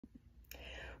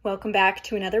Welcome back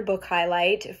to another book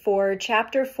highlight. For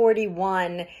chapter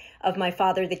 41 of My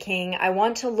Father the King, I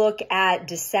want to look at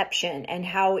deception and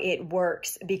how it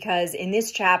works, because in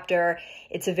this chapter,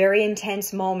 it's a very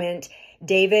intense moment.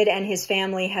 David and his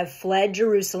family have fled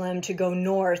Jerusalem to go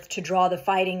north to draw the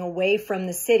fighting away from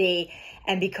the city.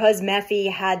 And because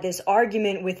Mephi had this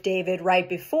argument with David right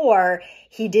before,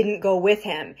 he didn't go with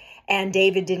him. And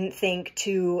David didn't think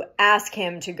to ask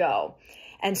him to go.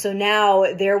 And so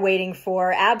now they're waiting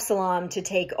for Absalom to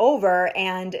take over,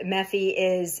 and Mephi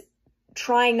is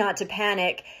trying not to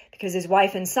panic because his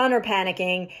wife and son are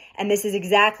panicking. And this is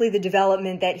exactly the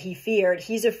development that he feared.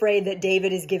 He's afraid that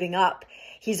David is giving up.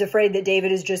 He's afraid that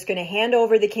David is just going to hand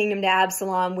over the kingdom to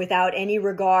Absalom without any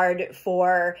regard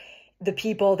for the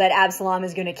people that Absalom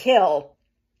is going to kill.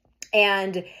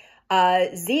 And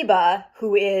Ziba,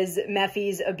 who is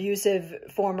Mephi's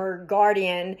abusive former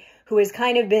guardian, who has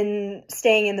kind of been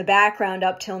staying in the background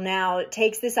up till now,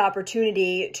 takes this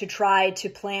opportunity to try to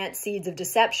plant seeds of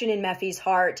deception in Mephi's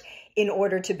heart in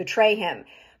order to betray him.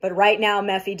 But right now,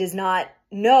 Mephi does not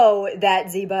know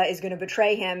that Ziba is going to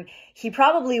betray him. He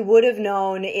probably would have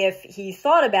known if he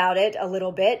thought about it a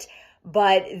little bit,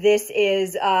 but this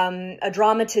is a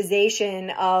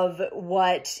dramatization of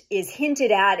what is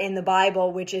hinted at in the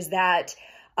Bible, which is that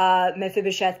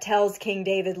Mephibosheth tells King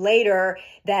David later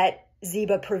that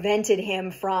Ziba prevented him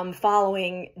from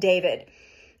following David.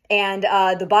 And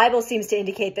the Bible seems to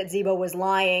indicate that Ziba was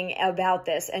lying about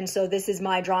this. And so this is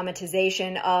my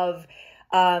dramatization of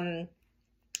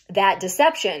that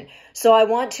deception. So I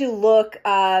want to look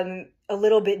a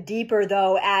little bit deeper,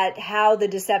 though, at how the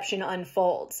deception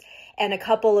unfolds, and a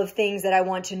couple of things that I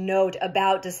want to note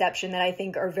about deception that I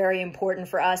think are very important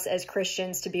for us as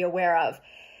Christians to be aware of.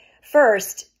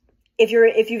 First, if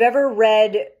you've ever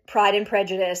read Pride and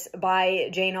Prejudice by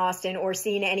Jane Austen or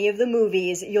seen any of the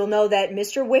movies, you'll know that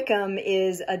Mr. Wickham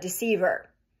is a deceiver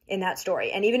in that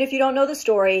story. And even if you don't know the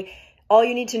story, all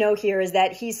you need to know here is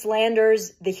that he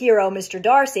slanders the hero, Mr.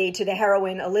 Darcy, to the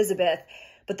heroine, Elizabeth.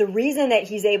 But the reason that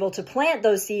he's able to plant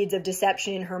those seeds of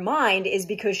deception in her mind is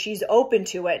because she's open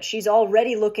to it. She's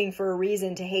already looking for a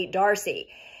reason to hate Darcy.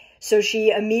 So she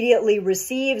immediately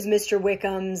receives Mr.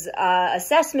 Wickham's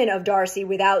assessment of Darcy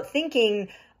without thinking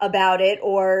about it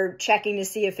or checking to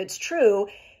see if it's true,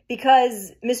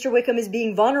 because Mr. Wickham is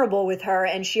being vulnerable with her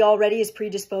and she already is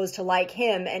predisposed to like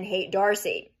him and hate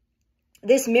Darcy.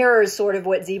 This mirrors sort of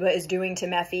what Ziba is doing to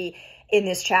Mephi in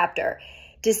this chapter.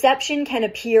 Deception can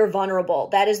appear vulnerable.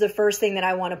 That is the first thing that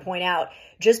I want to point out.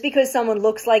 Just because someone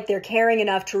looks like they're caring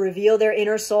enough to reveal their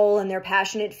inner soul and their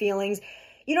passionate feelings,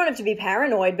 you don't have to be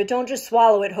paranoid, but don't just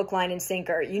swallow it hook, line, and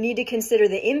sinker. You need to consider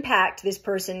the impact this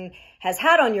person has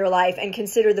had on your life and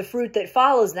consider the fruit that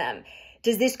follows them.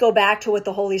 Does this go back to what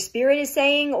the Holy Spirit is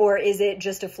saying, or is it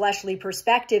just a fleshly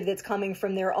perspective that's coming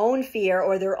from their own fear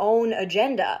or their own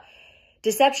agenda?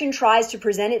 Deception tries to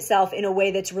present itself in a way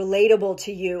that's relatable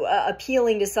to you,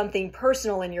 appealing to something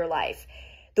personal in your life.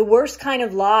 The worst kind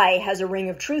of lie has a ring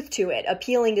of truth to it,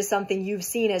 appealing to something you've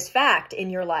seen as fact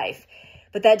in your life.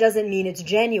 But that doesn't mean it's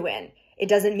genuine. It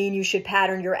doesn't mean you should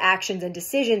pattern your actions and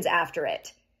decisions after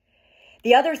it.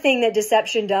 The other thing that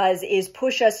deception does is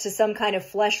push us to some kind of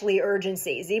fleshly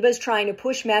urgency. Ziba's trying to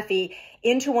push Mephi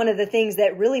into one of the things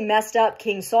that really messed up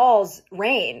King Saul's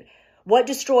reign. What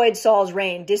destroyed Saul's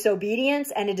reign?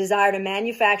 Disobedience and a desire to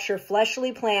manufacture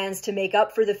fleshly plans to make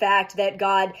up for the fact that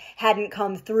God hadn't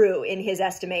come through in his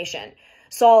estimation.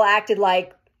 Saul acted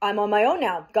like, I'm on my own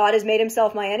now. God has made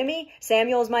himself my enemy.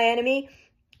 Samuel is my enemy.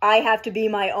 I have to be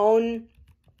my own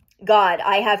God.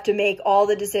 I have to make all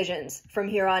the decisions from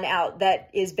here on out that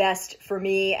is best for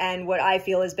me and what I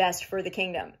feel is best for the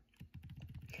kingdom.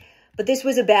 But this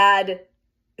was a bad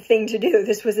thing to do.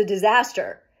 This was a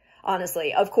disaster,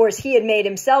 honestly. Of course, he had made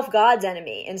himself God's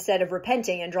enemy instead of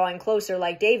repenting and drawing closer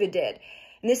like David did.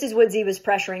 And this is what Ziba's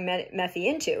pressuring Mephi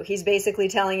into. He's basically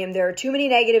telling him there are too many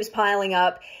negatives piling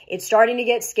up. It's starting to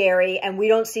get scary, and we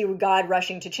don't see God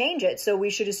rushing to change it. So we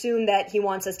should assume that he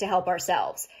wants us to help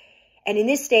ourselves. And in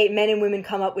this state, men and women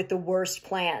come up with the worst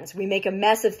plans. We make a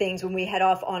mess of things when we head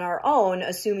off on our own,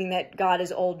 assuming that God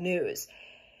is old news.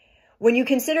 When you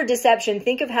consider deception,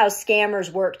 think of how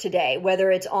scammers work today. Whether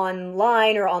it's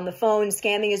online or on the phone,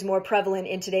 scamming is more prevalent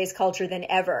in today's culture than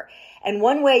ever. And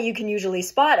one way you can usually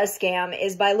spot a scam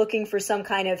is by looking for some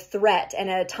kind of threat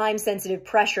and a time-sensitive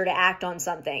pressure to act on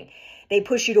something. They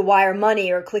push you to wire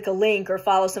money or click a link or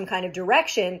follow some kind of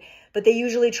direction, but they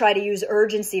usually try to use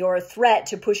urgency or a threat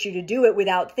to push you to do it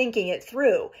without thinking it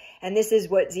through. And this is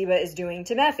what Ziba is doing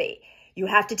to Mephi. You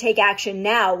have to take action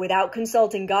now without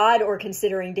consulting God or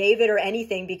considering David or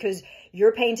anything, because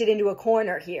You're painted into a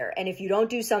corner here. And if you don't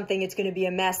do something, it's going to be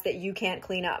a mess that you can't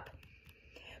clean up.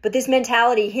 But this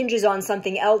mentality hinges on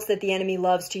something else that the enemy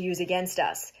loves to use against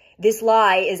us. This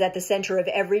lie is at the center of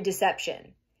every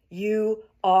deception. You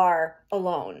are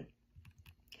alone.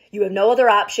 You have no other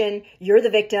option. You're the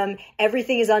victim.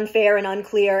 Everything is unfair and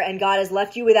unclear, and God has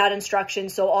left you without instruction,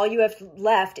 so all you have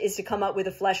left is to come up with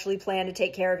a fleshly plan to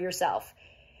take care of yourself.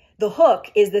 The hook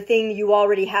is the thing you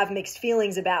already have mixed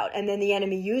feelings about, and then the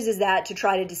enemy uses that to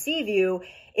try to deceive you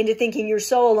into thinking you're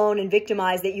so alone and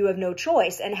victimized that you have no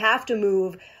choice and have to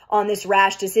move on this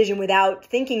rash decision without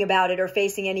thinking about it or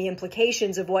facing any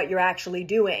implications of what you're actually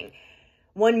doing.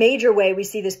 One major way we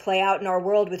see this play out in our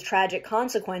world with tragic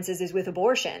consequences is with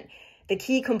abortion. The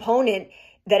key component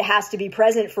that has to be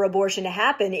present for abortion to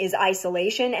happen is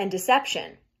isolation and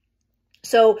deception.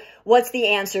 So what's the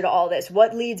answer to all this?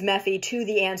 What leads Mephi to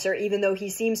the answer, even though he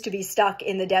seems to be stuck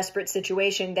in the desperate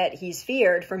situation that he's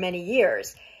feared for many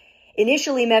years?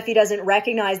 Initially, Mephi doesn't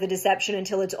recognize the deception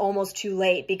until it's almost too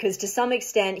late, because to some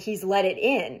extent, he's let it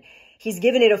in. He's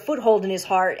given it a foothold in his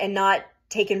heart and not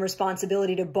taken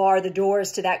responsibility to bar the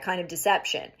doors to that kind of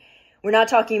deception. We're not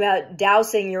talking about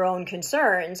dousing your own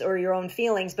concerns or your own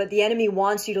feelings, but the enemy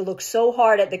wants you to look so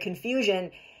hard at the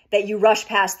confusion that you rush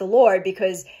past the Lord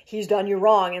because he's done you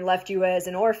wrong and left you as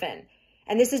an orphan.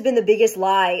 And this has been the biggest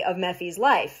lie of Mephi's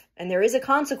life. And there is a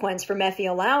consequence for Mephi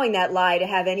allowing that lie to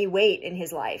have any weight in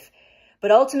his life.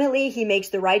 But ultimately, he makes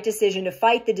the right decision to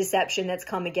fight the deception that's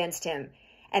come against him.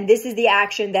 And this is the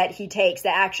action that he takes,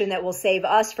 the action that will save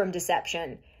us from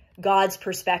deception, God's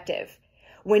perspective.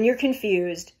 When you're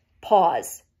confused,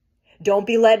 pause. Don't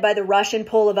be led by the rush and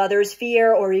pull of others'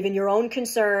 fear or even your own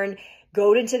concern.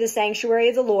 Go into the sanctuary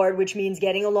of the Lord, which means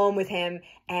getting alone with him,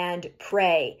 and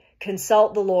pray.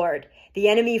 Consult the Lord. The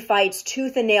enemy fights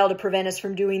tooth and nail to prevent us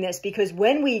from doing this, because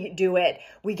when we do it,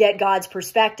 we get God's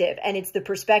perspective, and it's the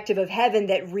perspective of heaven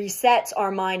that resets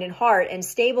our mind and heart and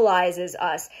stabilizes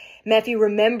us. Mephi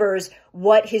remembers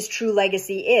what his true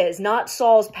legacy is, not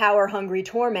Saul's power-hungry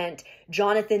torment,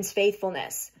 Jonathan's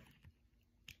faithfulness.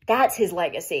 That's his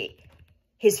legacy.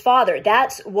 His father,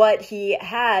 that's what he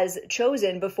has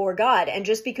chosen before God. And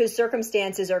just because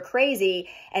circumstances are crazy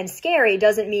and scary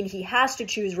doesn't mean he has to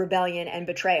choose rebellion and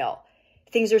betrayal.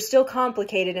 Things are still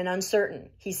complicated and uncertain.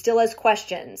 He still has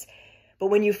questions.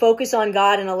 But when you focus on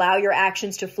God and allow your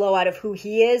actions to flow out of who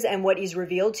he is and what he's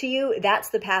revealed to you, that's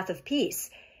the path of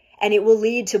peace. And it will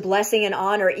lead to blessing and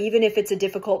honor, even if it's a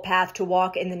difficult path to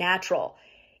walk in the natural.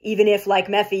 Even if, like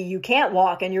Mephi, you can't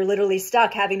walk and you're literally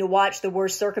stuck having to watch the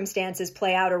worst circumstances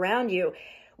play out around you.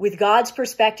 With God's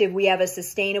perspective, we have a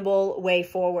sustainable way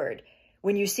forward.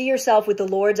 When you see yourself with the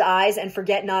Lord's eyes and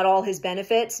forget not all his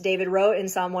benefits, David wrote in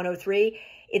Psalm 103,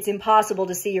 it's impossible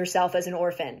to see yourself as an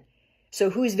orphan. So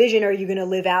whose vision are you going to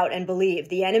live out and believe,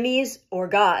 the enemy's or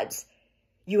God's?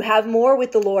 You have more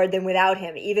with the Lord than without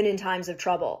him, even in times of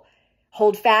trouble.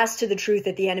 Hold fast to the truth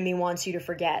that the enemy wants you to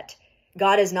forget.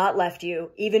 God has not left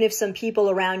you. Even if some people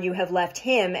around you have left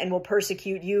him and will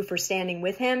persecute you for standing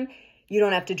with him, you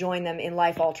don't have to join them in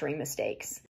life-altering mistakes.